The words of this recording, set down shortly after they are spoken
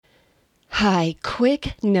Hi,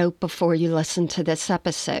 quick note before you listen to this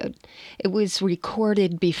episode. It was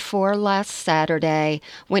recorded before last Saturday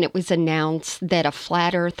when it was announced that a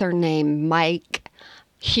flat earther named Mike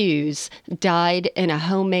Hughes died in a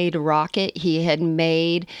homemade rocket he had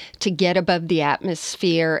made to get above the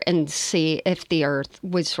atmosphere and see if the Earth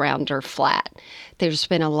was round or flat. There's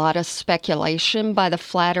been a lot of speculation by the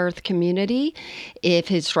flat Earth community if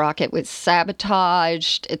his rocket was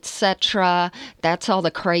sabotaged, etc. That's all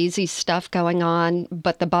the crazy stuff going on.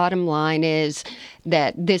 But the bottom line is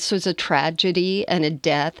that this was a tragedy and a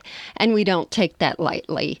death, and we don't take that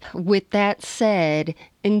lightly. With that said,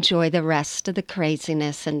 enjoy the rest of the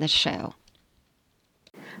craziness in the show.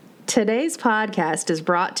 Today's podcast is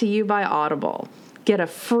brought to you by Audible. Get a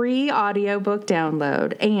free audiobook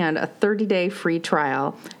download and a 30-day free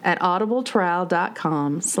trial at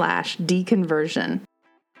audibletrial.com/deconversion.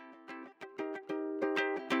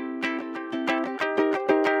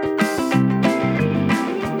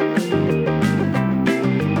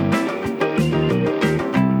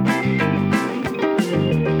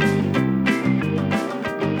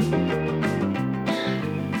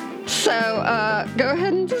 Go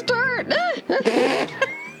ahead and start.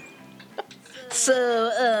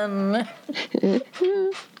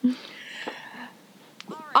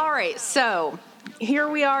 All right, so here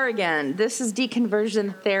we are again. This is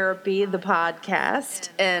Deconversion Therapy, the podcast,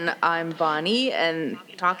 and I'm Bonnie, and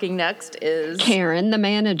talking next is Karen, the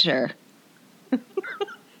manager.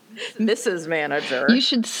 Mrs. Manager. You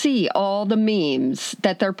should see all the memes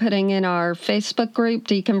that they're putting in our Facebook group,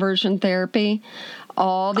 Deconversion Therapy.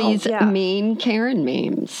 All these mean Karen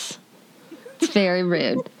memes. It's very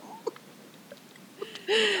rude.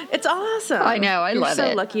 It's awesome. I know. I love it.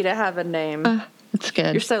 You're so lucky to have a name. It's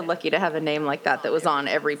good. You're so lucky to have a name like that was on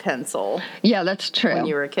every pencil. Yeah, that's true. When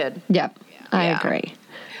you were a kid. Yep. I agree.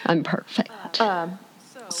 I'm perfect.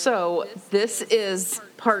 So this is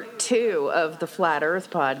part 2 of the Flat Earth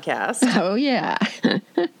podcast. Oh, yeah.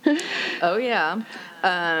 Oh, yeah.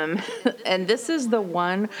 And this is the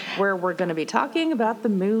one where we're going to be talking about the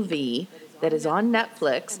movie that is on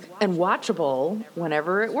Netflix and watchable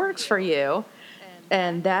whenever it works for you.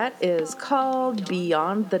 And that is called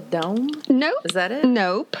Beyond the Dome. Nope. Is that it?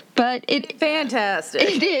 Nope. But it... Fantastic.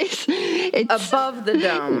 It is. It's above the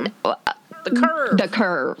dome. The curve. The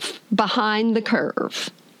curve. Behind the curve.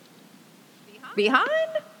 Behind?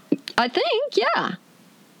 I think, yeah.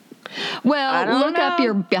 Well, look up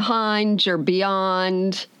your behind, your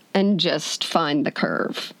beyond, and just find the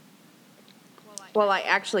curve. Well, I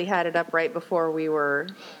actually had it up right before we were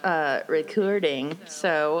recording,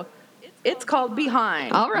 so it's called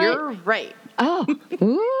Behind. All right. You're right. Oh,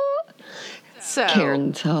 ooh. So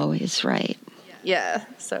Karen's always right. Yeah,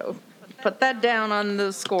 so put that down on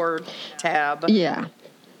the score tab. Yeah.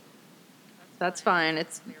 That's fine.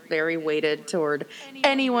 It's very weighted toward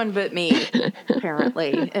anyone but me,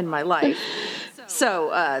 apparently, in my life.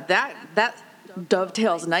 So that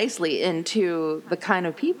dovetails nicely into the kind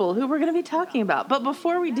of people who we're going to be talking about. But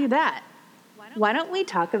before we do that, why don't we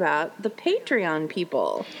talk about the Patreon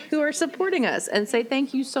people who are supporting us and say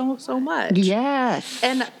thank you so, so much. Yes.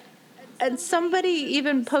 And somebody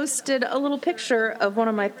even posted a little picture of one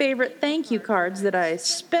of my favorite thank you cards that I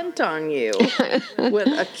spent on you with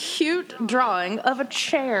a cute drawing of a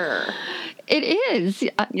chair. It is.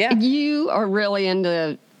 Yeah. You are really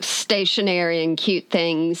into stationery and cute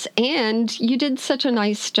things, and you did such a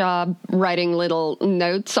nice job writing little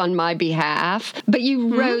notes on my behalf. But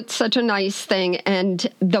you wrote such a nice thing, and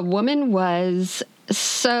the woman was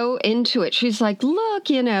so into it. She's like, look,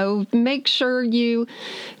 make sure you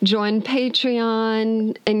join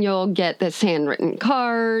Patreon and you'll get this handwritten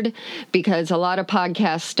card, because a lot of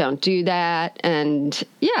podcasts don't do that. And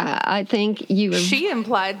yeah, I think She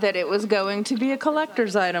implied that it was going to be a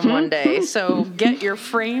collector's item one day, so get your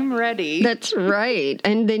frame ready. That's right.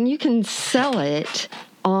 And then you can sell it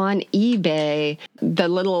on eBay. The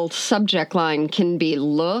little subject line can be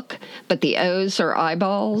look, but the O's are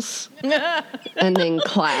eyeballs. And then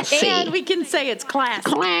classy. And we can say it's classy.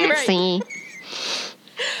 Classy. Right.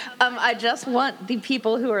 I just want the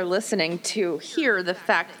people who are listening to hear the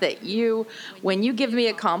fact that when you give me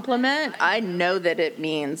a compliment, I know that it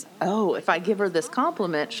means, if I give her this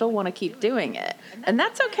compliment, she'll want to keep doing it. And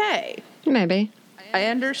that's okay. Maybe. I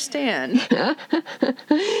understand.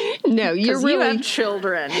 No, you're really... You have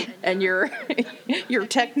children, and your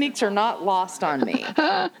techniques are not lost on me.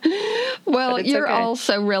 Well, you're okay.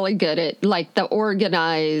 also really good at, the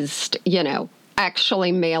organized,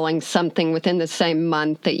 actually mailing something within the same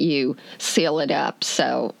month that you seal it up.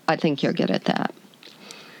 So I think you're good at that.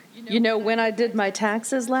 When I did my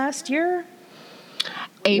taxes last year?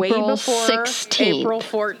 April way before 16th. April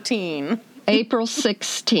 14. April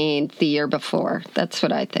 16th, the year before. That's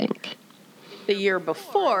what I think. The year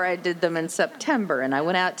before, I did them in September, and I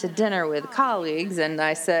went out to dinner with colleagues, and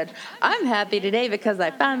I said, I'm happy today because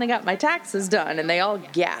I finally got my taxes done, and they all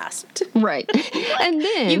gasped. Right. And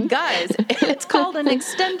then... You guys, it's called an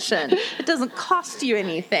extension. It doesn't cost you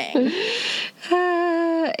anything.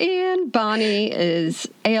 And Bonnie is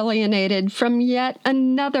alienated from yet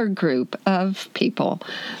another group of people.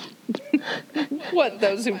 What,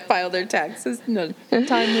 those who file their taxes in a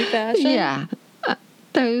timely fashion? Yeah.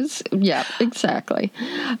 Exactly.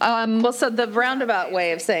 Well, so the roundabout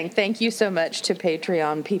way of saying thank you so much to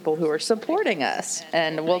Patreon people who are supporting us.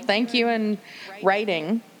 And we'll thank you in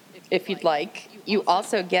writing if you'd like. You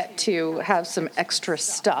also get to have some extra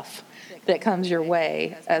stuff that comes your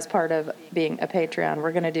way as part of being a Patreon.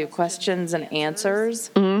 We're going to do questions and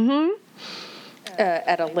answers.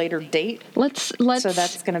 At a later date. Let's. So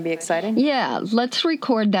that's going to be exciting. Yeah, let's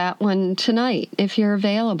record that one tonight if you're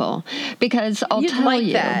available. Because I'll You'd tell like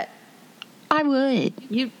you, that. I would.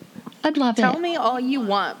 I'd love it. Tell me all you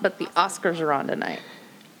want, but the Oscars are on tonight.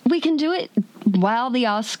 We can do it while the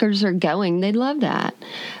Oscars are going. They'd love that.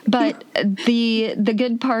 But the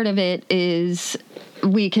good part of it is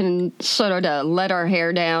we can sort of let our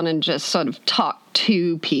hair down and just sort of talk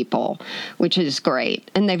to people, which is great.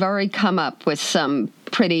 And they've already come up with some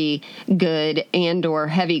pretty good and or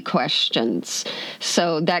heavy questions.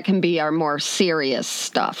 So that can be our more serious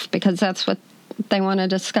stuff because that's what they want to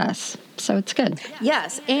discuss. So it's good.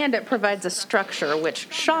 Yes, and it provides a structure, which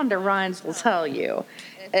Shonda Rhimes will tell you.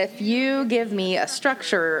 If you give me a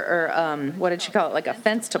structure or what did she call it, like a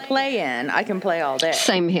fence to play in, I can play all day.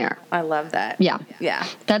 Same here. I love that. Yeah. Yeah.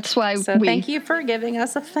 That's why thank you for giving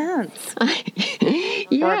us a fence.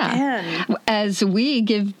 Yeah. Or a pen. As we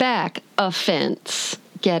give back a fence.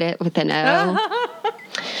 Get it with an O.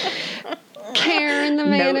 Karen, the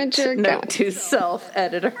manager. Note to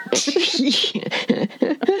self-editor.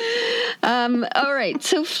 All right.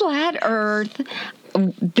 So Flat Earth.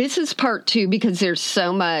 This is part 2 because there's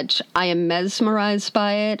so much. I am mesmerized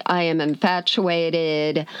by it. I am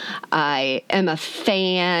infatuated. I am a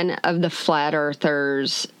fan of the Flat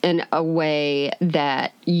Earthers in a way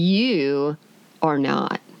that you are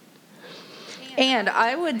not. And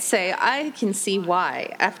I would say I can see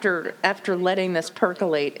why after letting this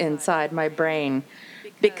percolate inside my brain,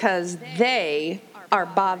 because they are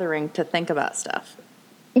bothering to think about stuff.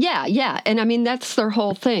 Yeah. And I mean, that's their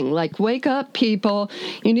whole thing. Like, wake up, people.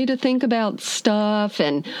 You need to think about stuff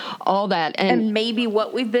and all that. And maybe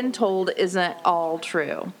what we've been told isn't all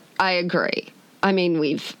true. I agree. I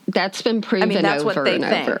mean, that's been proven over and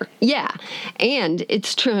over. Yeah. And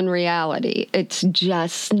it's true in reality. It's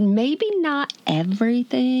just maybe not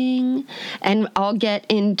everything. And I'll get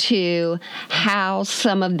into how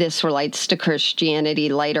some of this relates to Christianity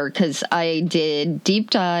later, because I did deep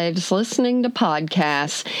dives listening to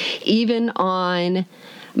podcasts, even on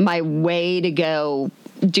my way to go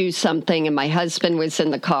do something, and my husband was in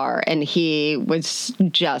the car and he was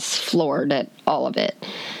just floored at all of it.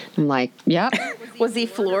 I'm like, yep. Was he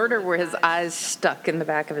floored or were his eyes stuck in the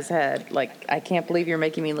back of his head? Like, I can't believe you're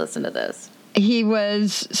making me listen to this. He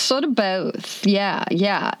was sort of both. Yeah.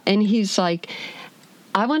 And he's like,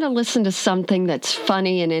 I want to listen to something that's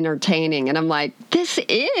funny and entertaining. And I'm like, this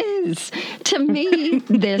is. To me,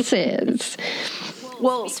 this is.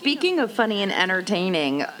 Well, speaking of funny and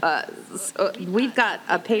entertaining, we've got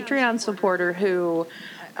a Patreon supporter who...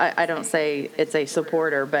 I don't say it's a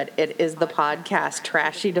supporter, but it is the podcast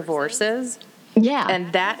Trashy Divorces. Yeah.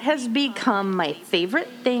 And that has become my favorite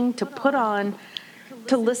thing to put on,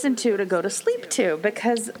 to listen to go to sleep to,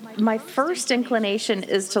 because my first inclination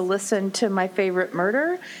is to listen to My Favorite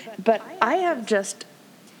Murder, but I have just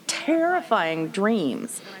terrifying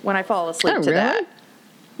dreams when I fall asleep to that.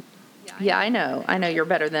 Yeah, I know you're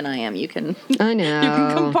better than I am. You can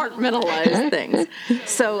compartmentalize things.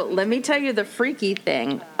 So let me tell you the freaky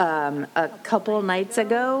thing. A couple of nights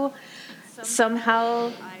ago,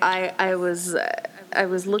 somehow I was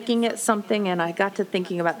looking at something and I got to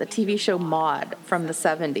thinking about the TV show Maude from the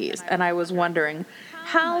 70s, and I was wondering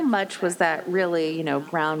how much was that really,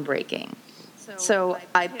 groundbreaking. So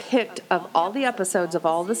I picked, of all the episodes of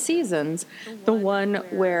all the seasons, the one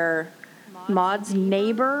where Maude's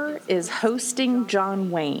neighbor is hosting John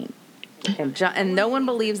Wayne. And no one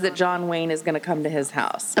believes that John Wayne is going to come to his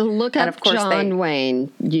house. Look up John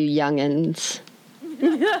Wayne, you youngins.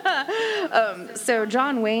 So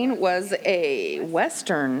John Wayne was a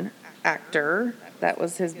Western actor. That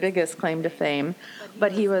was his biggest claim to fame.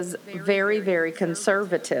 But he was very, very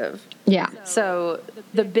conservative. Yeah. So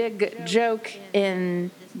the big joke in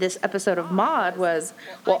this episode of Maude was,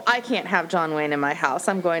 well, I can't have John Wayne in my house.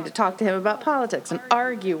 I'm going to talk to him about politics and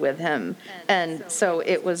argue with him. And so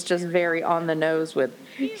it was just very on the nose with,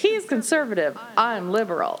 he's conservative, I'm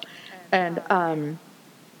liberal. And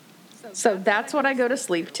so that's what I go to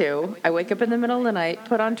sleep to. I wake up in the middle of the night,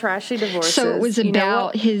 put on Trashy Divorces. So it was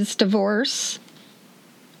about his divorce?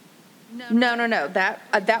 No.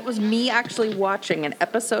 That was me actually watching an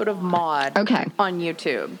episode of Maude on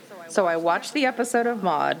YouTube. So I watched the episode of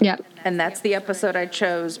Maude, and that's the episode I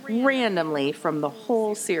chose randomly from the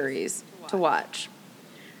whole series to watch.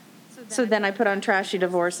 So then I put on Trashy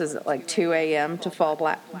Divorces at like 2 a.m. to fall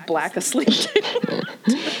black asleep to.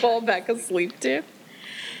 Fall back asleep to.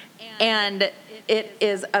 And it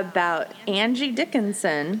is about Angie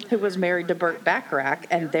Dickinson, who was married to Burt Bacharach,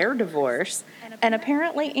 and their divorce. And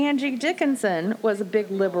apparently Angie Dickinson was a big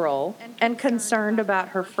liberal and concerned about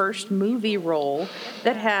her first movie role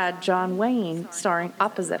that had John Wayne starring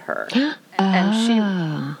opposite her.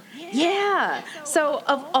 And yeah. So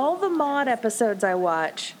of all the Maude episodes I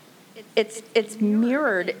watch, it's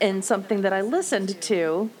mirrored in something that I listened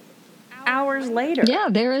to hours later. Yeah,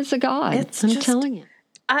 there is a God. I'm telling you.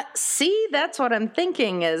 See, that's what I'm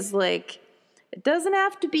thinking is like, it doesn't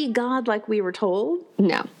have to be God like we were told.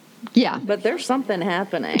 No. Yeah. But there's something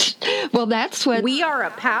happening. Well, that's what... We are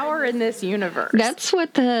a power in this universe. That's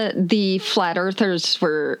what the flat earthers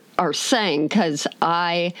are saying, because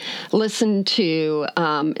I listened to,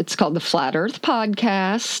 it's called the Flat Earth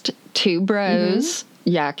Podcast, two bros,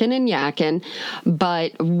 yakking and yakking,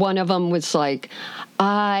 but one of them was like,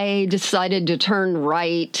 I decided to turn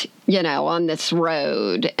right, on this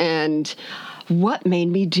road, and what made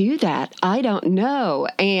me do that? I don't know.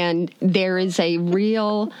 And there is a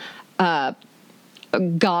real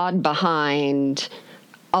God behind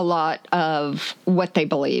a lot of what they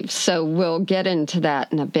believe. So we'll get into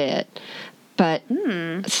that in a bit. But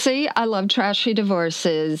see, I love Trashy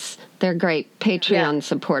Divorces. They're great Patreon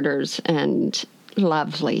supporters and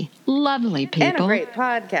lovely people. And a great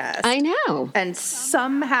podcast. I know. And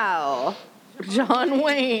somehow John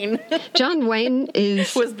Wayne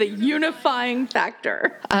was the unifying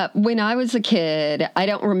factor. When I was a kid, I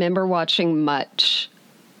don't remember watching much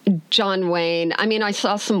John Wayne. I mean, I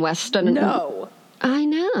saw some Western. No. I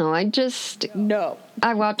know. No.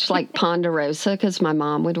 I watched like Ponderosa because my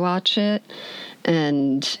mom would watch it.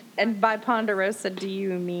 And by Ponderosa, do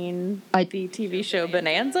you mean the TV show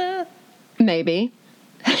Bonanza? Maybe.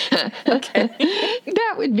 Okay.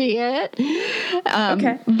 That would be it.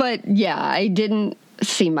 Okay. But yeah, I didn't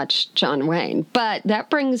see much John Wayne. But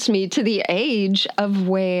that brings me to the age of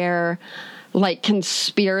where like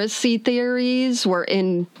conspiracy theories were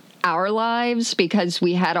in our lives, because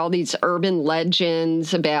we had all these urban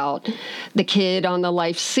legends about the kid on the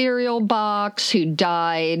Life cereal box who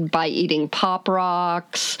died by eating Pop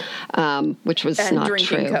Rocks, which was and not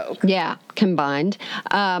drinking true. Coke. Yeah, combined.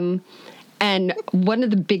 And one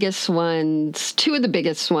of the biggest ones, two of the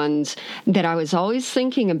biggest ones that I was always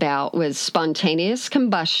thinking about was spontaneous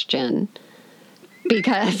combustion.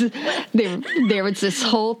 Because there was this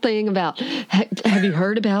whole thing about, have you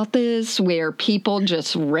heard about this, where people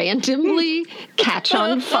just randomly catch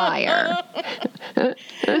on fire?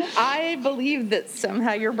 I believe that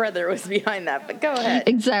somehow your brother was behind that, but go ahead.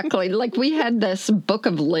 Exactly. Like we had this book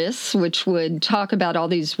of lists, which would talk about all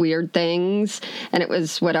these weird things. And it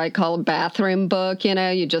was what I call a bathroom book.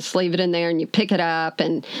 You just leave it in there and you pick it up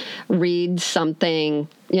and read something,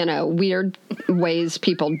 weird ways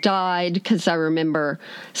people died, because I remember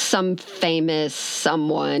some famous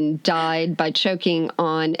someone died by choking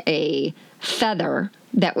on a feather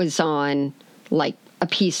that was on, like, a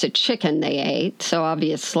piece of chicken they ate. So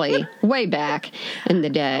obviously, way back in the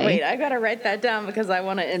day. Wait, I got to write that down because I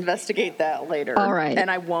want to investigate that later. All right. And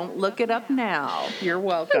I won't look it up now. You're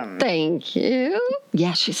welcome. Thank you.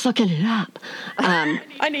 Yeah, she's looking it up.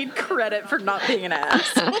 I need credit for not being an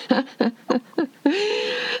ass.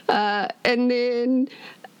 And then,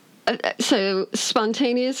 so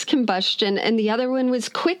spontaneous combustion, and the other one was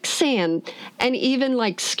quicksand. And even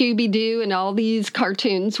like Scooby-Doo and all these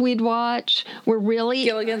cartoons we'd watch were really...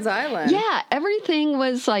 Gilligan's Island. Yeah, everything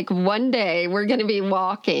was like, one day we're going to be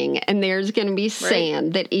walking and there's going to be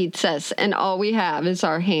sand that eats us, and all we have is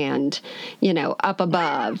our hand, up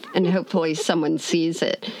above, and hopefully someone sees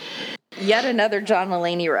it. Yet another John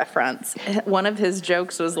Mulaney reference. One of his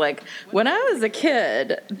jokes was like, when I was a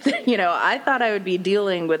kid, I thought I would be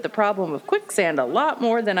dealing with the problem of quicksand a lot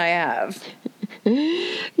more than I have.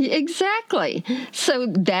 Exactly. So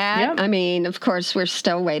that, I mean, of course, we're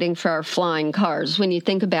still waiting for our flying cars. When you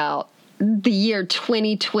think about the year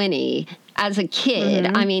 2020, as a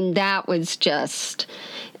kid, I mean, that was just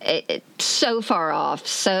so far off.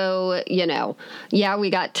 So, yeah, we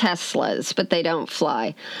got Teslas, but they don't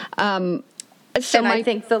fly. And I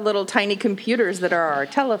think the little tiny computers that are our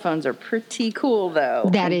telephones are pretty cool, though.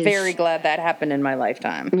 I'm very glad that happened in my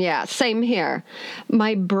lifetime. Yeah, same here.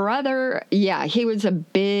 My brother, he was a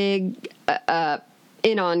big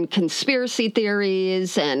in on conspiracy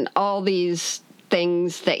theories and all these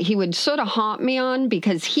things that he would sort of haunt me on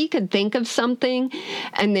because he could think of something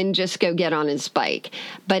and then just go get on his bike.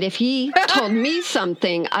 But if he told me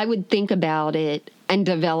something, I would think about it and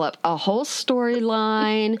develop a whole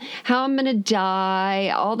storyline, how I'm going to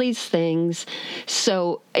die, all these things.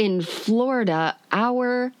 So in Florida,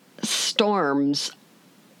 our storms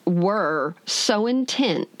were so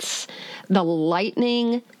intense. The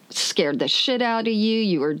lightning scared the shit out of you.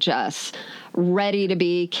 You were just ready to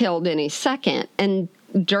be killed any second. And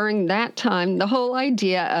during that time, the whole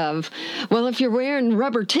idea of, well, if you're wearing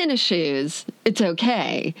rubber tennis shoes, it's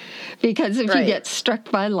okay. Because if you get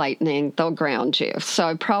struck by lightning, they'll ground you. So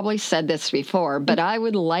I probably said this before, but I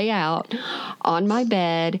would lay out on my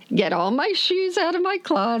bed, get all my shoes out of my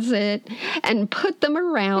closet, and put them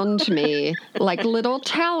around me like little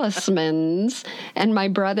talismans. And my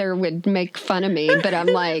brother would make fun of me, but I'm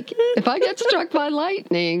like, if I get struck by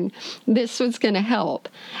lightning, this was going to help.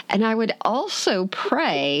 And I would also pray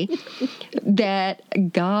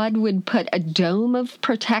that God would put a dome of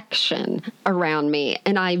protection around me.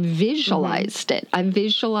 And I visualized it. I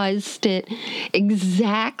visualized it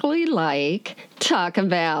exactly like, talk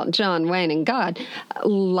about John Wayne and God,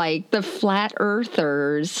 like the flat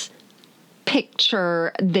earthers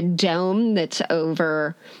picture the dome that's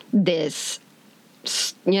over this,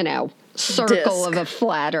 circle disc of a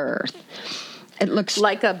flat earth. It looks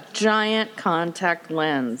like a giant contact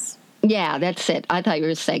lens. Yeah, that's it. I thought you were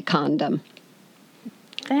going to say condom.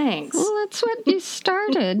 Thanks. Well, that's what you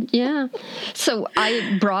started. Yeah. So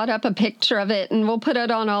I brought up a picture of it, and we'll put it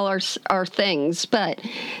on all our things. But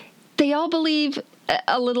they all believe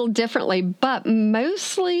a little differently, but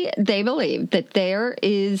mostly they believe that there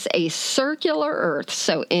is a circular earth.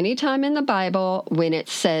 So anytime in the Bible, when it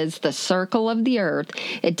says the circle of the earth,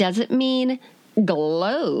 it doesn't mean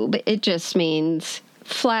globe. It just means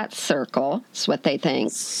flat circle is what they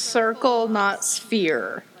think. Circle, not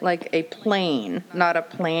sphere, like a plane, not a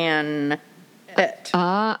planet.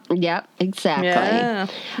 Yep, exactly. Yeah.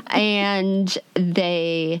 And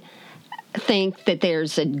they think that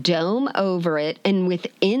there's a dome over it, and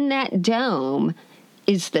within that dome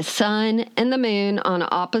is the sun and the moon on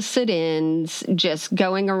opposite ends just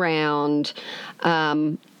going around,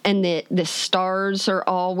 and the stars are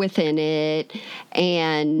all within it,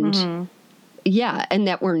 and yeah, and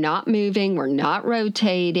that we're not moving, we're not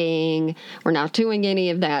rotating, we're not doing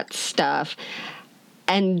any of that stuff.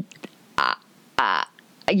 And, I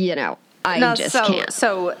just can't.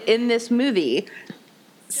 So in this movie,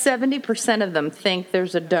 70% of them think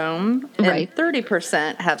there's a dome, and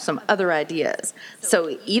 30% have some other ideas.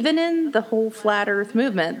 So even in the whole flat Earth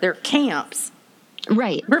movement, there are camps,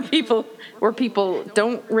 where people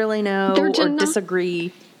don't really know or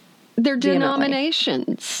disagree. They're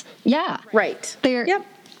denominations. Yeah. Right.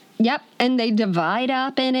 Yep. And they divide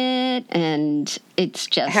up in it, and it's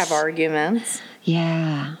just have arguments.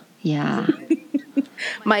 Yeah.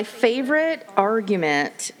 My favorite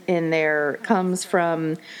argument in there comes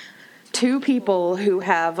from two people who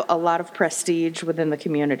have a lot of prestige within the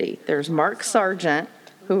community. There's Mark Sargent,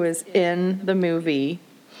 who is in the movie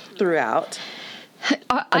throughout.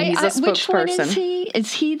 And he's a spokesperson. Which one is he?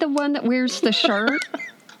 Is he the one that wears the shirt?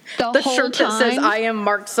 The whole shirt time? that says, I am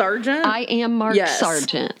Mark Sargent? I am Mark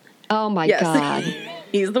Sargent. Oh, my God.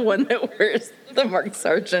 He's the one that wears the Mark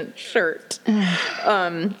Sargent shirt.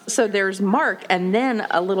 So there's Mark, and then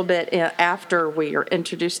a little bit after we are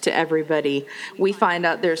introduced to everybody, we find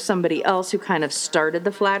out there's somebody else who kind of started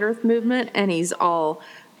the Flat Earth movement, and he's all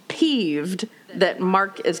peeved that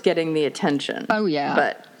Mark is getting the attention. Oh, yeah.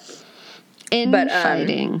 But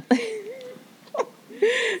fighting.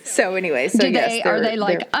 So anyway, are they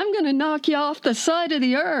like, I'm going to knock you off the side of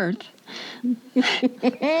the earth?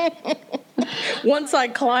 Once I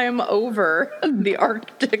climb over the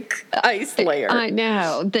Arctic ice layer. I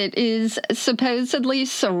know, that is supposedly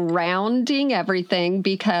surrounding everything,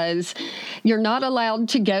 because you're not allowed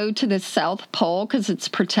to go to the South Pole because it's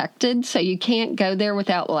protected. So you can't go there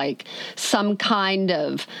without like some kind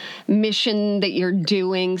of mission that you're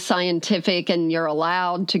doing scientific, and you're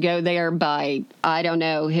allowed to go there by I don't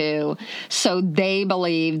know who. So they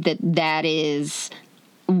believe that is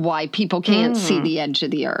why people can't see the edge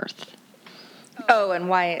of the earth. Oh, and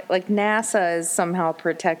why, like, NASA is somehow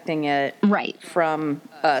protecting it Right. from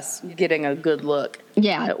us getting a good look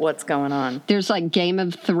Yeah. at what's going on. There's like Game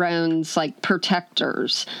of Thrones, like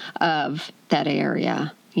protectors of that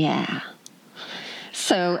area. Yeah.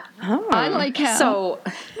 So I like how. So,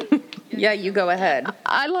 yeah, you go ahead.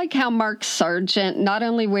 I like how Mark Sargent not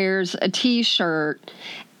only wears a T-shirt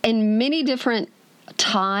in many different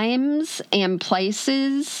times and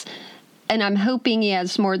places, and I'm hoping he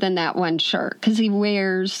has more than that one shirt because he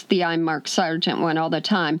wears the I'm Mark Sargent one all the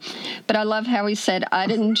time. But I love how he said, I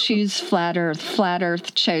didn't choose Flat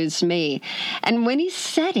Earth chose me. And when he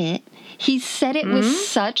said it with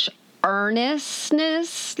such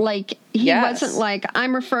earnestness. Like, he wasn't like,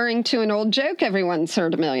 I'm referring to an old joke everyone's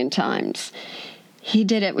heard a million times. He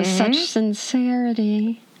did it with such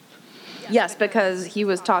sincerity. Yes, because he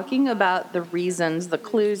was talking about the reasons, the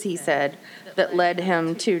clues, he said, that led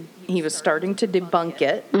him to, he was starting to debunk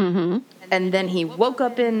it. Mm-hmm. And then he woke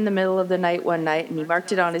up in the middle of the night one night and he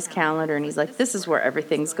marked it on his calendar and he's like, this is where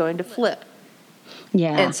everything's going to flip.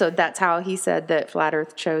 Yeah. And so that's how he said that Flat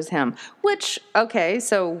Earth chose him. Which, okay,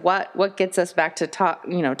 so what gets us back to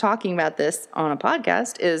talking about this on a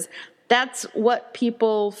podcast is that's what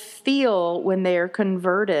people feel when they are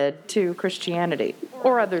converted to Christianity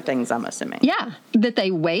or other things, I'm assuming. Yeah, that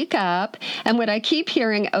they wake up. And what I keep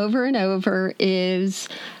hearing over and over is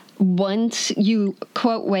once you,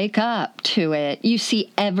 quote, wake up to it, you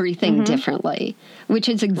see everything differently, which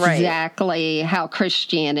is exactly how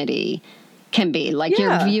Christianity can be. Like,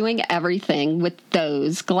 you're viewing everything with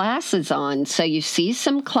those glasses on. So you see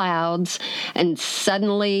some clouds and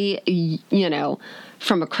suddenly,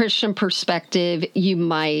 from a Christian perspective, you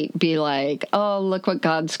might be like, oh, look what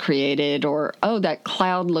God's created, or, oh, that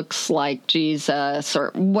cloud looks like Jesus,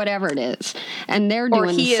 or whatever it is. And they're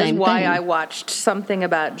doing the same thing. Or he is why I watched something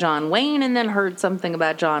about John Wayne and then heard something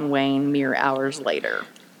about John Wayne mere hours later.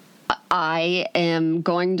 I am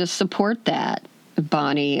going to support that,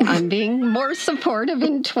 Bonnie. I'm being more supportive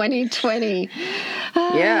in 2020.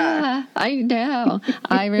 Yeah. I know.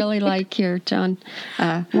 I really like your John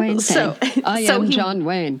Wayne thing. I am John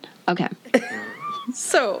Wayne. Okay.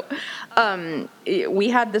 So, we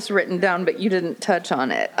had this written down, but you didn't touch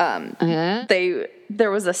on it.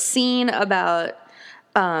 There was a scene about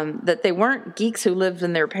that they weren't geeks who lived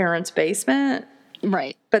in their parents' basement.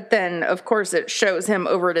 Right. But then, of course, it shows him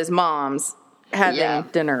over at his mom's having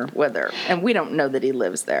dinner with her, and we don't know that he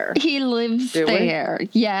lives there. He lives there,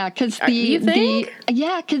 yeah, because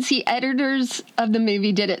the editors of the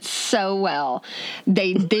movie did it so well.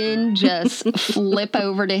 They then just flip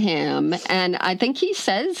over to him, and I think he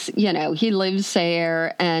says, he lives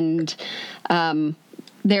there, and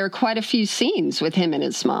there are quite a few scenes with him and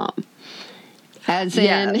his mom. As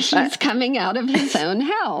in, he's coming out of his own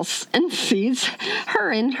house and sees her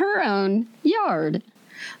in her own yard.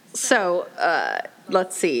 So,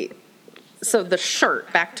 let's see. So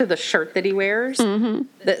back to the shirt that he wears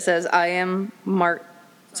that says, I am Mark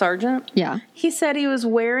Sargent. Yeah. He said he was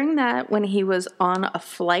wearing that when he was on a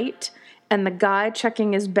flight, and the guy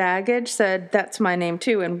checking his baggage said, that's my name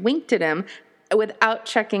too, and winked at him without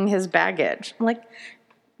checking his baggage. I'm like,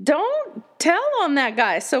 don't tell on that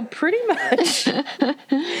guy. So pretty much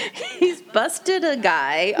he's busted a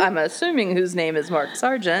guy, I'm assuming whose name is Mark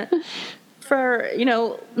Sargent, for,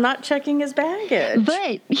 not checking his baggage.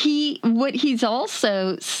 But what he's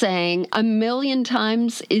also saying a million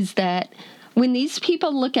times is that when these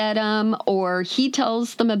people look at him or he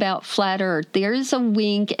tells them about Flat Earth, there is a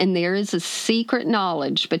wink and there is a secret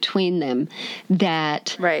knowledge between them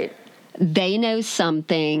that they know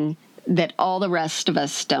something that all the rest of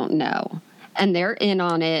us don't know. And they're in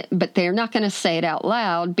on it, but they're not going to say it out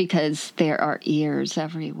loud because there are ears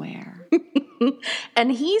everywhere.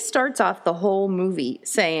 And he starts off the whole movie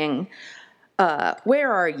saying,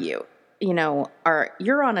 where are you?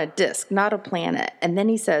 You're on a disc, not a planet. And then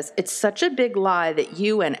he says, it's such a big lie that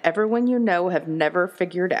you and everyone you know have never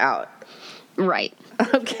figured out. Right.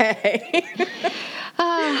 Okay.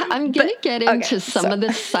 I'm going to get into some of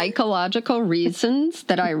the psychological reasons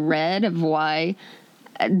that I read of why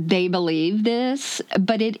they believe this,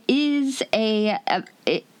 but it is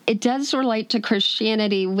it does relate to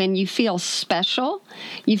Christianity when you feel special.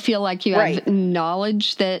 You feel like you have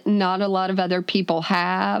knowledge that not a lot of other people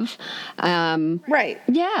have.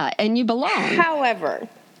 Yeah, and you belong.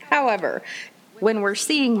 However, when we're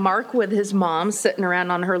seeing Mark with his mom sitting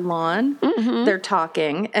around on her lawn, they're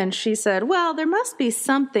talking, and she said, well, there must be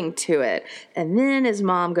something to it. And then his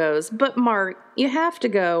mom goes, but Mark, you have to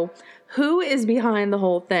go. Who is behind the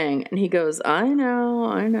whole thing? And he goes, I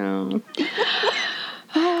know.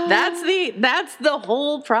 That's the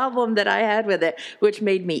whole problem that I had with it, which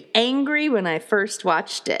made me angry when I first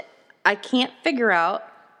watched it. I can't figure out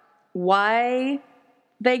why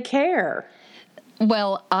they care.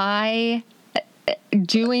 Well,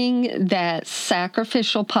 doing that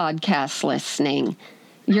sacrificial podcast listening,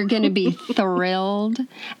 you're going to be thrilled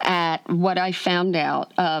at what I found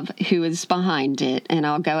out of who is behind it. And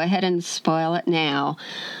I'll go ahead and spoil it now.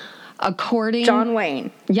 John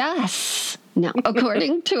Wayne. Yes. Now,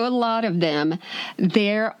 according to a lot of them,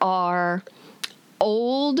 there are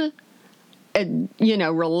old,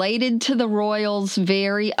 related to the royals,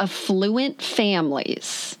 very affluent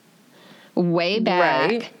families way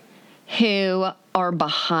back who are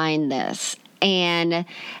behind this. And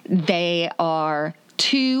they are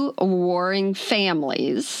two warring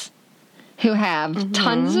families who have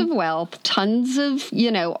tons of wealth, tons of,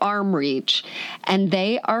 arm reach, and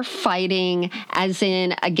they are fighting, as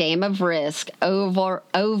in a game of Risk, over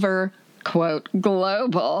quote,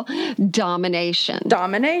 global domination.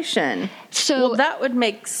 So well, that would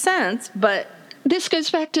make sense, but this goes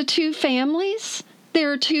back to two families.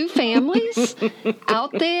 There are two families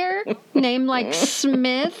out there named like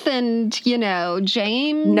Smith and,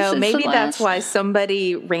 James. No, maybe that's why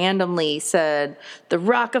somebody randomly said the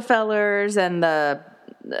Rockefellers and the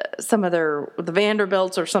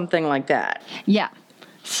Vanderbilts or something like that. Yeah.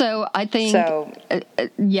 So I think,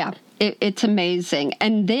 it's amazing.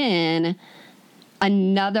 And then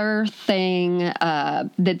another thing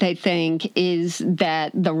that they think is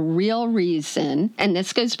that the real reason, and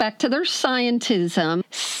this goes back to their scientism,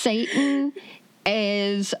 Satan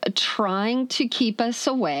is trying to keep us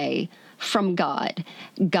away from God.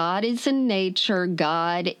 God is in nature.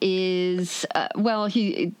 God is,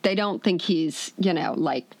 they don't think he's,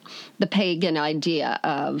 like the pagan idea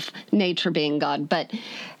of nature being God, but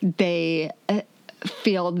they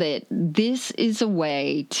feel that this is a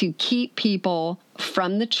way to keep people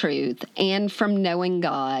from the truth and from knowing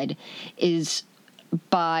God is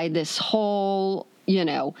by this whole,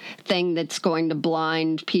 thing that's going to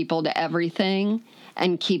blind people to everything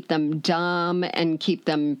and keep them dumb and keep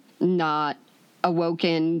them not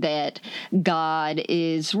awoken that God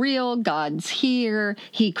is real, God's here,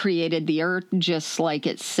 he created the earth just like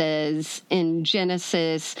it says in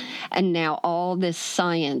Genesis, and now all this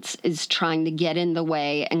science is trying to get in the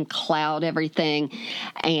way and cloud everything,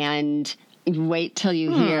 and wait till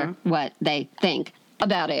you hear what they think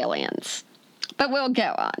about aliens. But we'll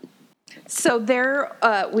go on. So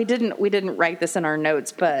we didn't write this in our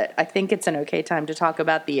notes, but I think it's an okay time to talk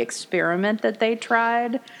about the experiment that they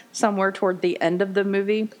tried somewhere toward the end of the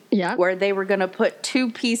movie. Yeah. Where they were going to put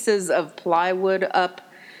two pieces of plywood up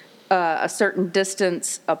a certain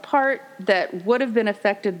distance apart that would have been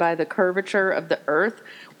affected by the curvature of the earth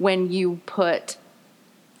when you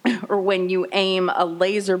aim a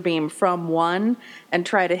laser beam from one and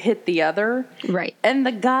try to hit the other. Right. And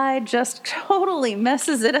the guy just totally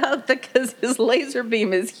messes it up because his laser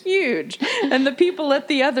beam is huge. And the people at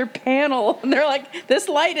the other panel, and they're like, this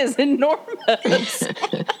light is enormous.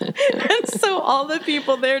 And so all the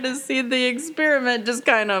people there to see the experiment just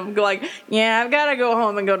kind of like, yeah, I've got to go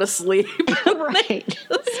home and go to sleep. Right.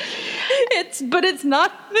 But it's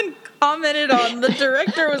not been commented on. The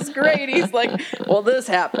director was great. He's like, well, this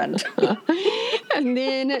happened. And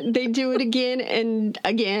then they do it again and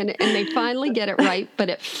again, and they finally get it right, but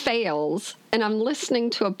it fails. And I'm listening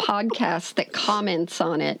to a podcast that comments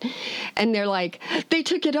on it, and they're like, they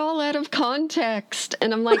took it all out of context.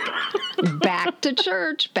 And I'm like, back to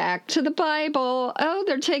church, back to the Bible. Oh,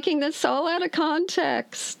 they're taking this all out of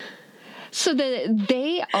context. So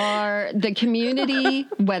they are the community,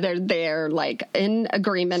 whether they're like in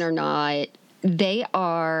agreement or not, they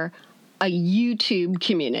are a YouTube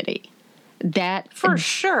community. That for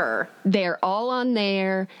sure. They're all on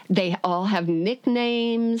there. They all have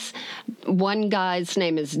nicknames. One guy's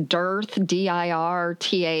name is Dirth,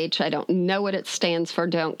 D-I-R-T-H. I don't know what it stands for,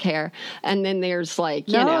 don't care. And then there's like,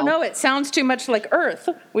 No, it sounds too much like Earth.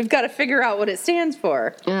 We've got to figure out what it stands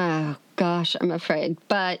for. Oh, gosh, I'm afraid.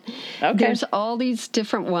 But okay. There's all these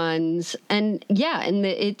different ones. And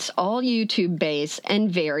it's all YouTube based and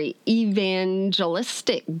very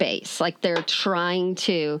evangelistic based. Like they're trying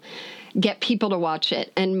to get people to watch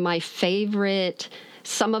it. And my favorite,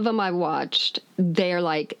 some of them I watched, they're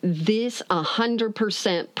like, this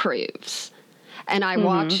 100% proves. And I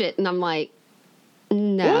watch it and I'm like,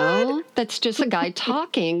 no, what? That's just a guy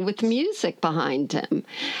talking with music behind him.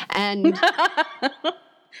 And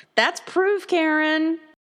that's proof, Karen.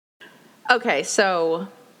 Okay, so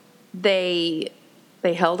they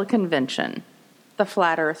held a convention, the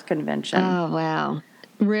Flat Earth Convention. Oh, wow.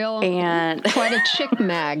 Quite a chick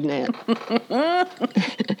magnet.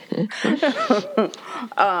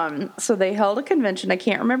 So they held a convention. I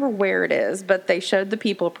can't remember where it is, but they showed the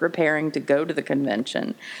people preparing to go to the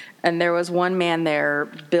convention. And there was one man there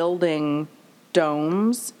building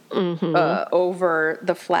domes over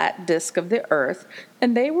the flat disk of the earth.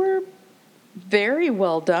 And they were very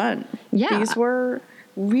well done. Yeah. These were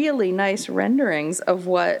really nice renderings of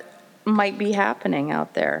what might be happening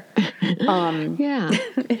out there. Yeah.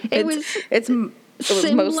 It was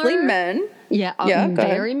mostly men. Yeah, go ahead.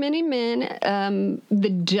 very many men. The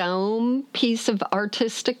dome piece of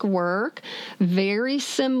artistic work, very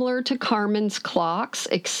similar to Carmen's clocks,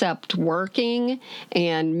 except working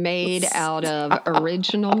and made out of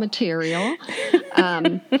original material.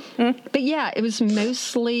 But yeah, it was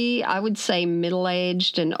mostly, I would say,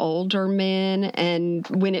 middle-aged and older men. And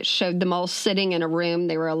when it showed them all sitting in a room,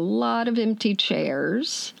 there were a lot of empty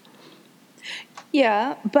chairs.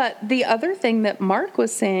 Yeah, but the other thing that Mark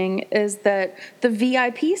was saying is that the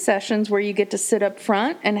VIP sessions where you get to sit up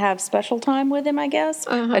front and have special time with him, I guess.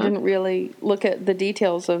 I didn't really look at the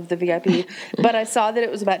details of the VIP, but I saw that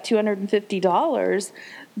it was about $250.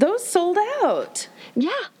 Those sold out.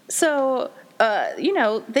 Yeah. So,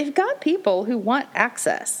 they've got people who want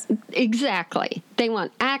access. Exactly. They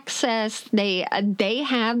want access. They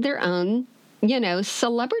have their own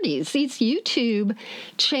celebrities. These YouTube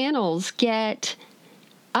channels get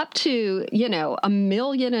up to, 1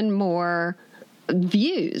 million and more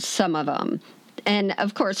views, some of them. And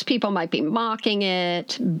of course, people might be mocking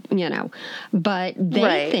it, but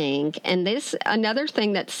they think, and this, another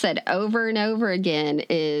thing that's said over and over again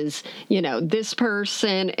is, this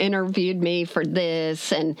person interviewed me for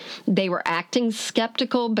this, and they were acting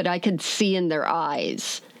skeptical, but I could see in their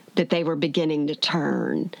eyes that they were beginning to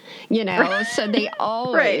turn, so they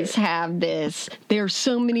always have this. There's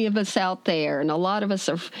so many of us out there, and a lot of us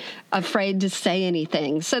are afraid to say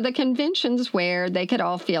anything. So the convention's where they could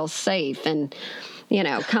all feel safe and,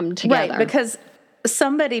 come together. Right, because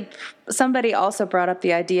somebody also brought up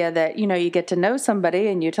the idea that, you get to know somebody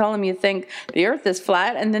and you tell them you think the earth is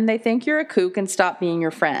flat, and then they think you're a kook and stop being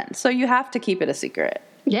your friend. So you have to keep it a secret.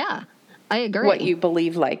 Yeah. I agree. What you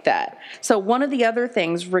believe like that. So one of the other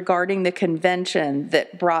things regarding the convention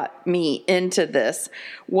that brought me into this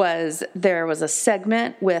was there was a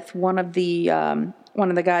segment with one of the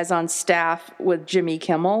guys on staff with Jimmy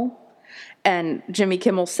Kimmel. And Jimmy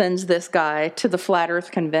Kimmel sends this guy to the Flat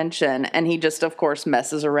Earth Convention, and he just, of course,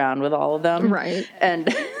 messes around with all of them, right? And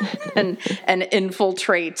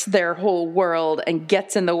infiltrates their whole world and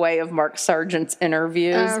gets in the way of Mark Sargent's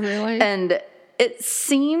interviews. Oh, really? And it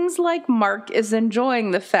seems like Mark is enjoying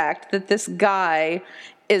the fact that this guy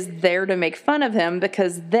is there to make fun of him,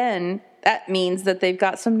 because then that means that they've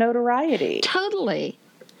got some notoriety. Totally.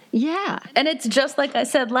 Yeah. And it's just like I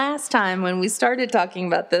said last time when we started talking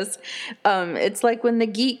about this. It's like when the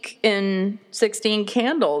geek in 16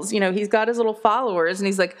 Candles, he's got his little followers and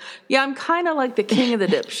he's like, yeah, I'm kind of like the king of the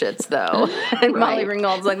dipshits, though. And Molly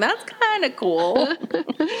Ringwald's like, that's kind of cool.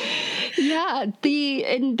 Yeah.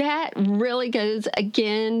 And that really goes,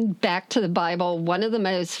 again, back to the Bible. One of the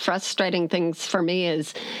most frustrating things for me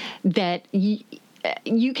is that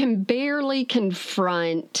you can barely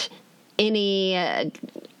confront any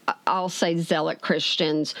I'll say zealot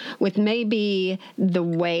Christians with maybe the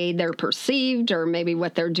way they're perceived or maybe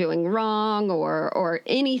what they're doing wrong or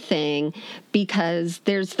anything, because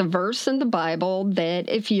there's the verse in the Bible that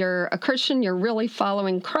if you're a Christian, you're really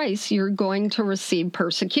following Christ, you're going to receive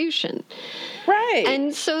persecution. Right.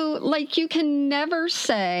 And so, you can never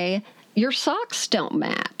say your socks don't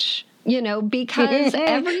match. Because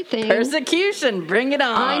everything... Persecution, bring it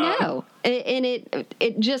on. I know. And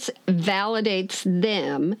it just validates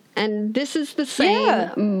them. And this is the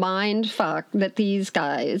same mind fuck that these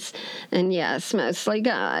guys, and yes, mostly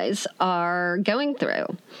guys, are going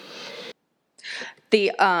through.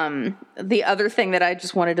 The other thing that I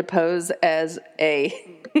just wanted to pose as an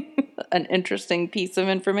interesting piece of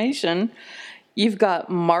information, you've got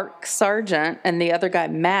Mark Sargent and the other guy,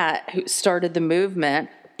 Matt, who started the movement,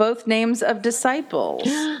 both names of disciples.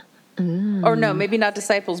 Or no, maybe not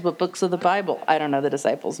disciples, but books of the Bible. I don't know the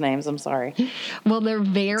disciples' names. I'm sorry. Well, they're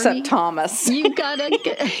very... Except Thomas. You gotta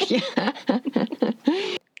get... Yeah.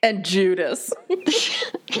 And Judas.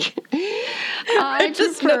 I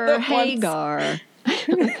just prefer Hagar.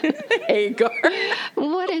 Hagar.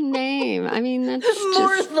 What a name. I mean, that's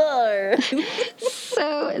just Martha.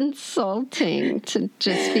 so insulting to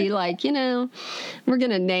just be like, we're going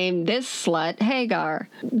to name this slut Hagar.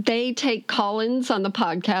 They take call-ins on the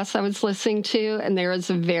podcast I was listening to, and there is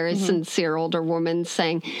a very sincere older woman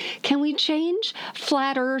saying, can we change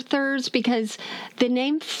flat earthers? Because the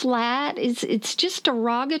name flat it's just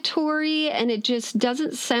derogatory and it just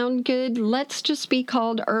doesn't sound good. Let's just be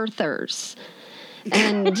called earthers.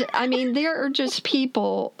 And I mean, there are just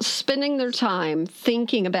people spending their time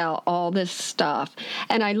thinking about all this stuff.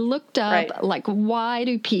 And I looked up, like, why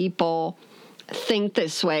do people think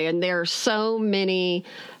this way? And there are so many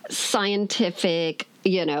scientific,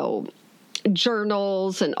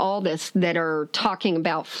 journals and all this that are talking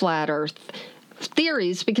about flat earth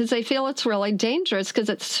theories because they feel it's really dangerous because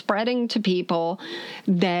it's spreading to people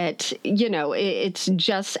that, it's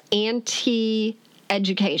just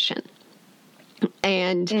anti-education.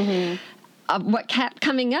 And what kept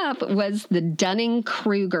coming up was the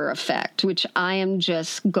Dunning-Kruger effect, which I am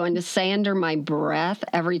just going to say under my breath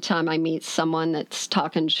every time I meet someone that's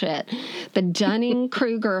talking shit. The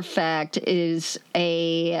Dunning-Kruger effect is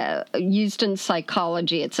used in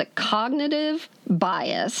psychology. It's a cognitive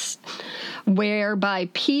bias whereby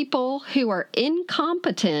people who are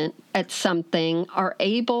incompetent at something are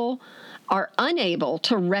unable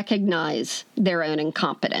to recognize their own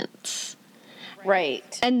incompetence.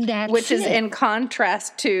 Right. And that's which is in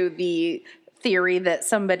contrast to the theory that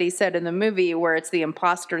somebody said in the movie where it's the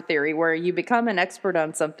imposter theory, where you become an expert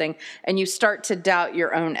on something and you start to doubt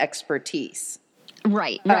your own expertise.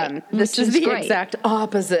 Right. This is the exact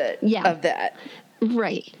opposite of that.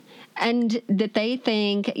 Right. And that they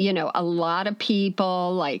think, a lot of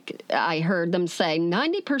people, like I heard them say,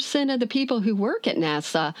 90% of the people who work at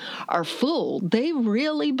NASA are fooled. They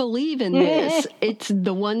really believe in this. It's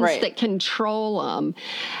the ones that control them.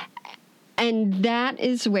 And that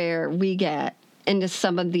is where we get into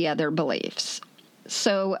some of the other beliefs.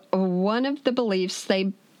 So one of the beliefs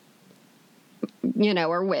they,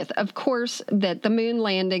 are with, of course, that the moon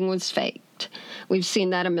landing was faked. We've seen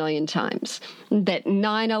that a million times. That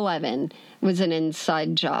 9/11 was an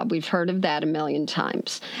inside job. We've heard of that a million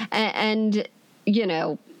times. And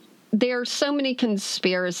there are so many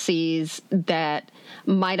conspiracies that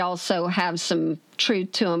might also have some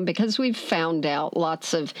truth to them because we've found out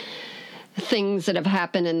lots of things that have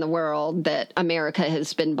happened in the world that America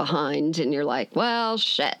has been behind. And you're like, well,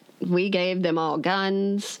 shit, we gave them all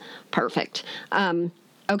guns. Perfect.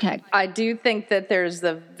 Okay. I do think that there's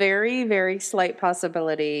the very, very slight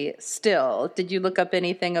possibility still. Did you look up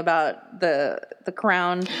anything about the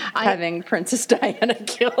crown having Princess Diana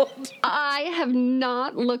killed? I have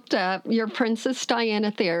not looked up your Princess Diana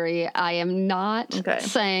theory. I am not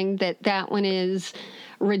saying that one is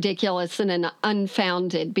ridiculous and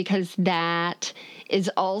unfounded because that's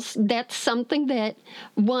something that,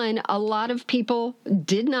 one, a lot of people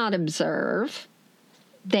did not observe.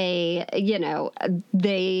 They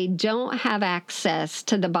don't have access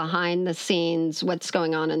to the behind the scenes, what's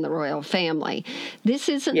going on in the royal family. This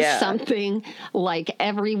isn't something like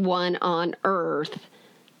everyone on Earth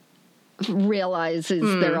realizes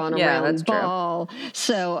they're on a round ball. True.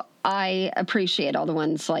 So I appreciate all the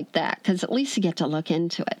ones like that because at least you get to look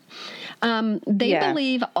into it. They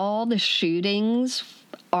believe all the shootings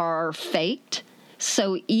are faked.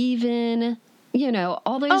 So even...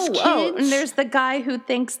 all those kids. Oh, and there's the guy who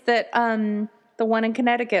thinks that the one in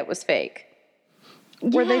Connecticut was fake.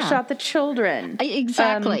 Where they shot the children.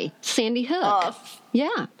 Exactly. Sandy Hook.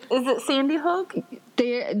 Yeah. Is it Sandy Hook?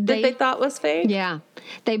 They thought was fake? Yeah.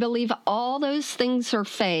 They believe all those things are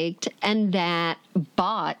faked and that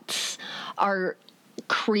bots are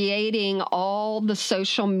creating all the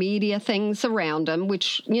social media things around them,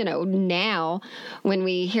 which, now when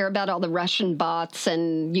we hear about all the Russian bots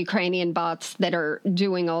and Ukrainian bots that are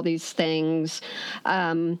doing all these things,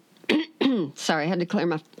 sorry, I had to clear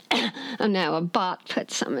my, oh no, a bot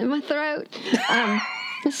put something in my throat.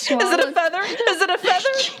 Is it a feather? Is it a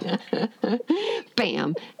feather?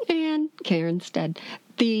 Bam. And Karen's dead.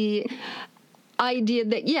 The idea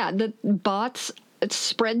that, the bots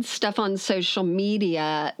spread stuff on social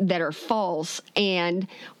media that are false. And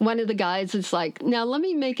one of the guys is like, now let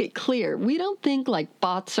me make it clear. We don't think like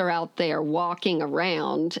bots are out there walking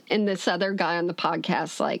around. And this other guy on the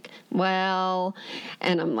podcast like, well,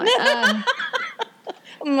 and I'm like,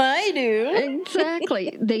 I do.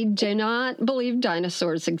 Exactly. They do not believe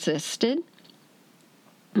dinosaurs existed.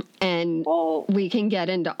 And And we can get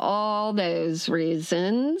into all those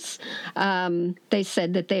reasons. They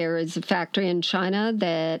said that there is a factory in China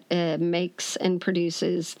that makes and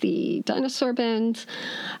produces the dinosaur bones.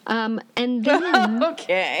 And then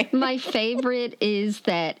Okay. my favorite is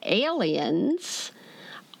that aliens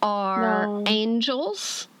are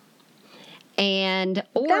angels,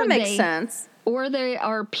 That makes sense. Or they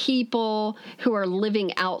are people who are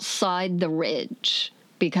living outside the ridge,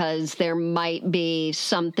 because there might be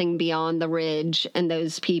something beyond the ridge, and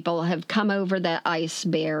those people have come over the ice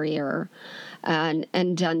barrier and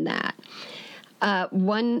done that.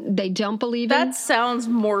 They don't believe that sounds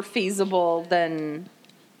more feasible than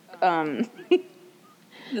some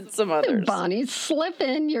others. Bonnie's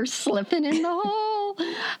slipping. You're slipping in the hole.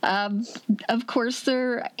 Of course,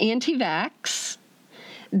 they're anti-vax.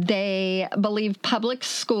 They believe public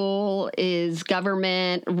school is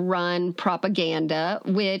government-run propaganda,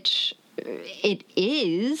 which it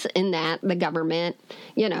is, in that the government,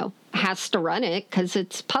 has to run it because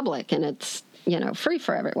it's public and it's, free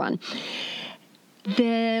for everyone.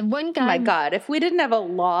 The one guy... Oh my God, if we didn't have a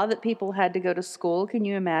law that people had to go to school, can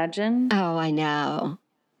you imagine? Oh, I know.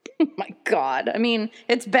 Oh my God. I mean,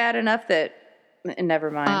 it's bad enough that... Never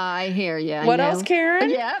mind. I hear you. What else, Karen?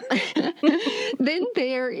 Yep. Then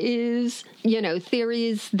there is,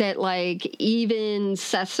 theories that like even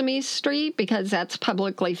Sesame Street, because that's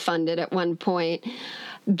publicly funded at one point,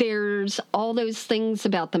 there's all those things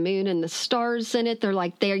about the moon and the stars in it. They're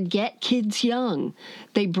like, they get kids young.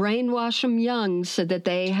 They brainwash them young so that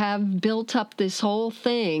they have built up this whole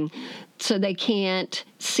thing so they can't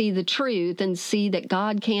see the truth and see that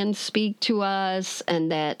God can speak to us,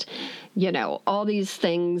 and that, all these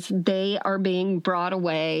things, they are being brought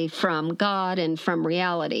away from God and from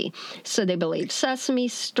reality. So they believe Sesame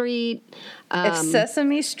Street. If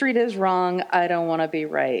Sesame Street is wrong, I don't want to be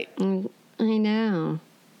right. I know.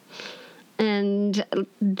 And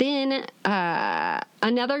then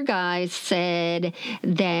another guy said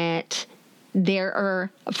that there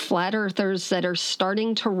are flat earthers that are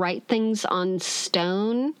starting to write things on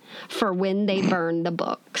stone for when they burn the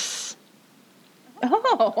books.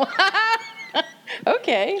 Oh,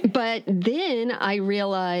 okay. But then I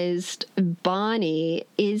realized Bonnie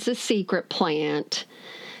is a secret plant,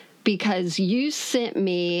 because you sent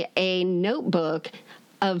me a notebook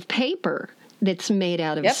of paper that's made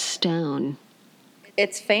out of stone.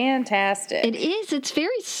 It's fantastic. It is. It's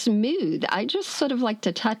very smooth. I just sort of like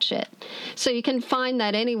to touch it. So you can find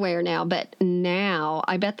that anywhere now. But now,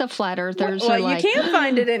 I bet the flat earthers are like... Well, you can't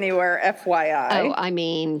find it anywhere, FYI. Oh, I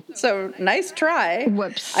mean... So, nice try.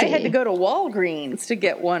 Whoopsie. I had to go to Walgreens to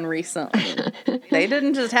get one recently. They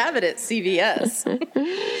didn't just have it at CVS.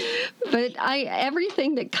 But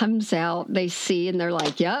everything that comes out, they see, and they're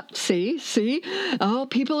like, yep, see? Oh,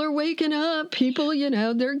 people are waking up. People,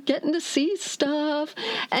 they're getting to see stuff.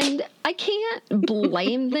 And I can't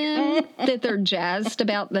blame them that they're jazzed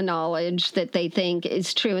about the knowledge that they think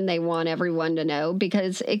is true and they want everyone to know,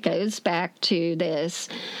 because it goes back to this,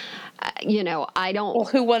 I don't... Well,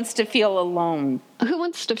 who wants to feel alone? Who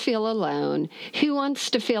wants to feel alone? Who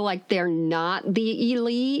wants to feel like they're not the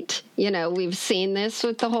elite? We've seen this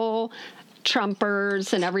with the whole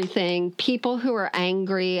Trumpers and everything. People who are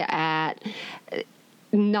angry at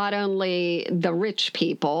not only the rich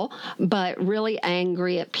people, but really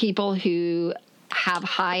angry at people who have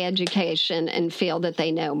high education and feel that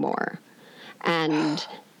they know more. And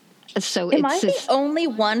so Am I the only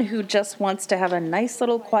one who just wants to have a nice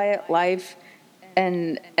little quiet life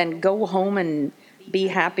and go home and be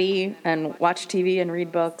happy and watch TV and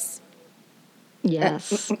read books?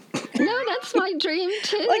 Yes. No, that's my dream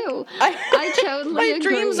too. I totally my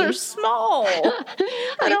agree. dreams are small.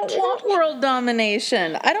 I don't want world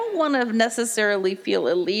domination. I don't want to necessarily feel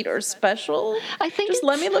elite or special. I think just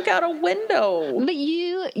let me look out a window. But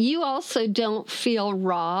you also don't feel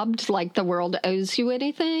robbed, like the world owes you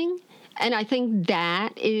anything. And I think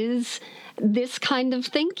that is this kind of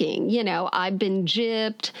thinking. I've been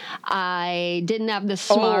gypped. I didn't have the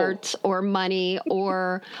smarts or money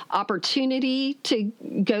or opportunity to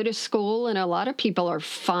go to school, and a lot of people are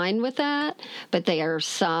fine with that. But there are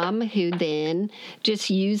some who then just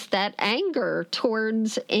use that anger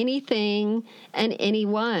towards anything and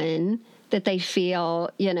anyone that they feel,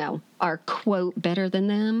 are, quote, better than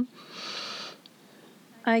them.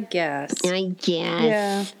 I guess.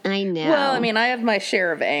 Yeah. I know. Well, I mean, I have my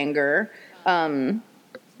share of anger. Well,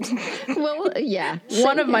 yeah.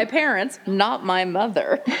 One of my parents, not my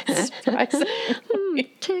mother.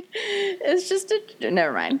 It's just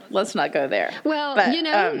never mind. Let's not go there. Well, but,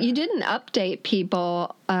 you didn't update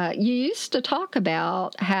people. You used to talk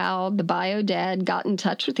about how the bio dad got in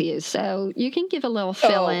touch with you, so you can give a little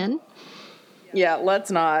fill in. Yeah,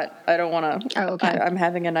 let's not. I don't want to. Oh, okay. I'm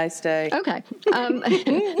having a nice day. Okay.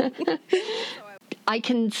 I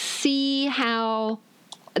can see how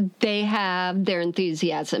they have their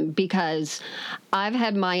enthusiasm, because I've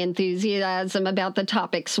had my enthusiasm about the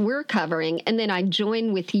topics we're covering, and then I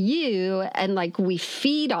join with you, and we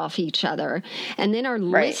feed off each other, and then our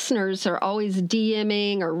listeners are always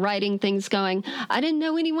DMing or writing things going, I didn't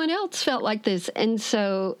know anyone else felt like this. And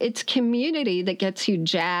so it's community that gets you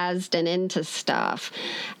jazzed and into stuff.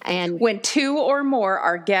 And when two or more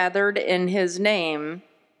are gathered in his name,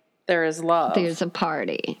 there is love. There's a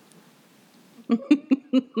party.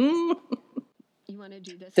 You want to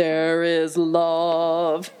do this? There is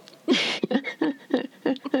love.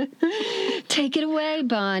 Take it away,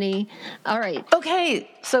 Bonnie. All right. Okay,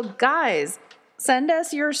 so guys, send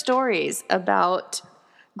us your stories about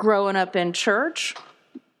growing up in church,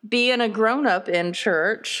 being a grown-up in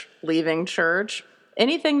church, leaving church,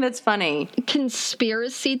 anything that's funny.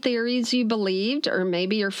 Conspiracy theories you believed, or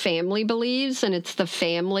maybe your family believes, and it's the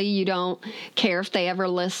family you don't care if they ever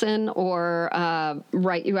listen or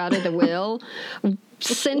write you out of the will.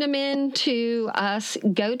 Send them in to us.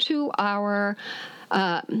 Go to our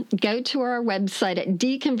website at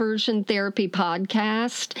Deconversion Therapy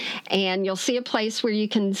Podcast, and you'll see a place where you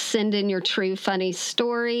can send in your true funny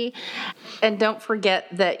story. And don't forget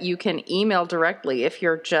that you can email directly if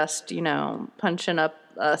you're just, punching up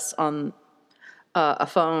us on a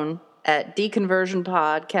phone at Deconversion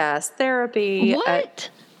Podcast Therapy. What?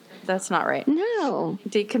 That's not right. No.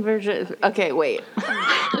 Deconversion. Okay, wait.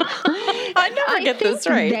 I never get this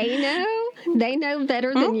right. They know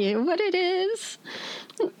better than you what it is.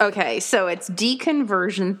 Okay, so it's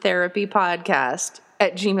Deconversion Therapy Podcast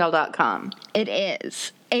at gmail.com. It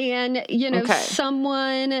is. And,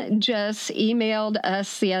 someone just emailed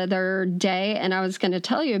us the other day, and I was going to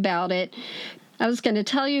tell you about it.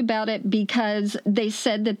 Because they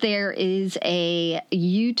said that there is a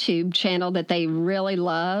YouTube channel that they really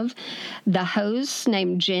love. The host,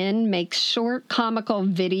 named Jen, makes short comical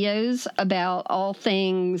videos about all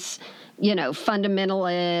things,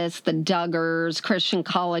 fundamentalists, the Duggars, Christian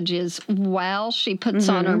colleges, while she puts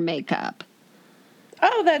on her makeup.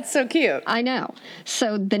 Oh, that's so cute. I know.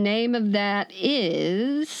 So the name of that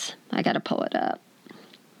is, I got to pull it up.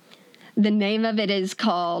 The name of it is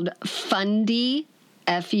called Fundie,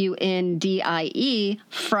 Fundie,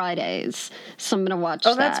 Fridays. So I'm going to watch that.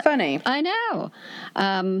 Oh, that's funny. I know.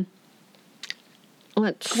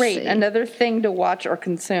 Let's Great. see. Another thing to watch or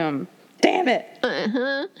consume. Damn it.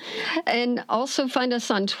 Uh-huh. And also find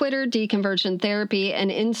us on Twitter, Deconversion Therapy,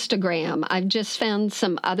 and Instagram. I've just found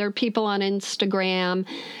some other people on Instagram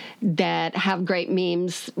that have great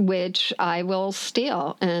memes, which I will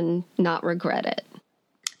steal and not regret it.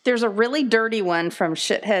 There's a really dirty one from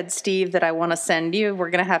Shithead Steve that I want to send you. We're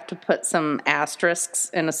going to have to put some asterisks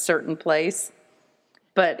in a certain place.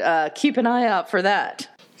 But keep an eye out for that.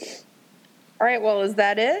 All right, well, is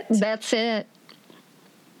that it? That's it.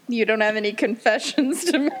 You don't have any confessions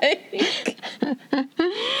to make?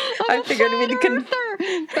 I figured we'd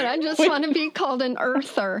but I just want to be called an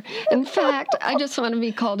earther. In fact, I just want to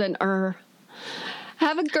be called an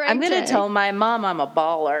Have a great day. I'm going to tell my mom I'm a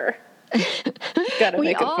baller. Gotta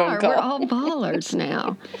make a phone call. We're all ballers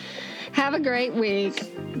now. Have a great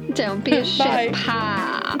week. Don't be a shit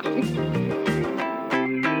pie.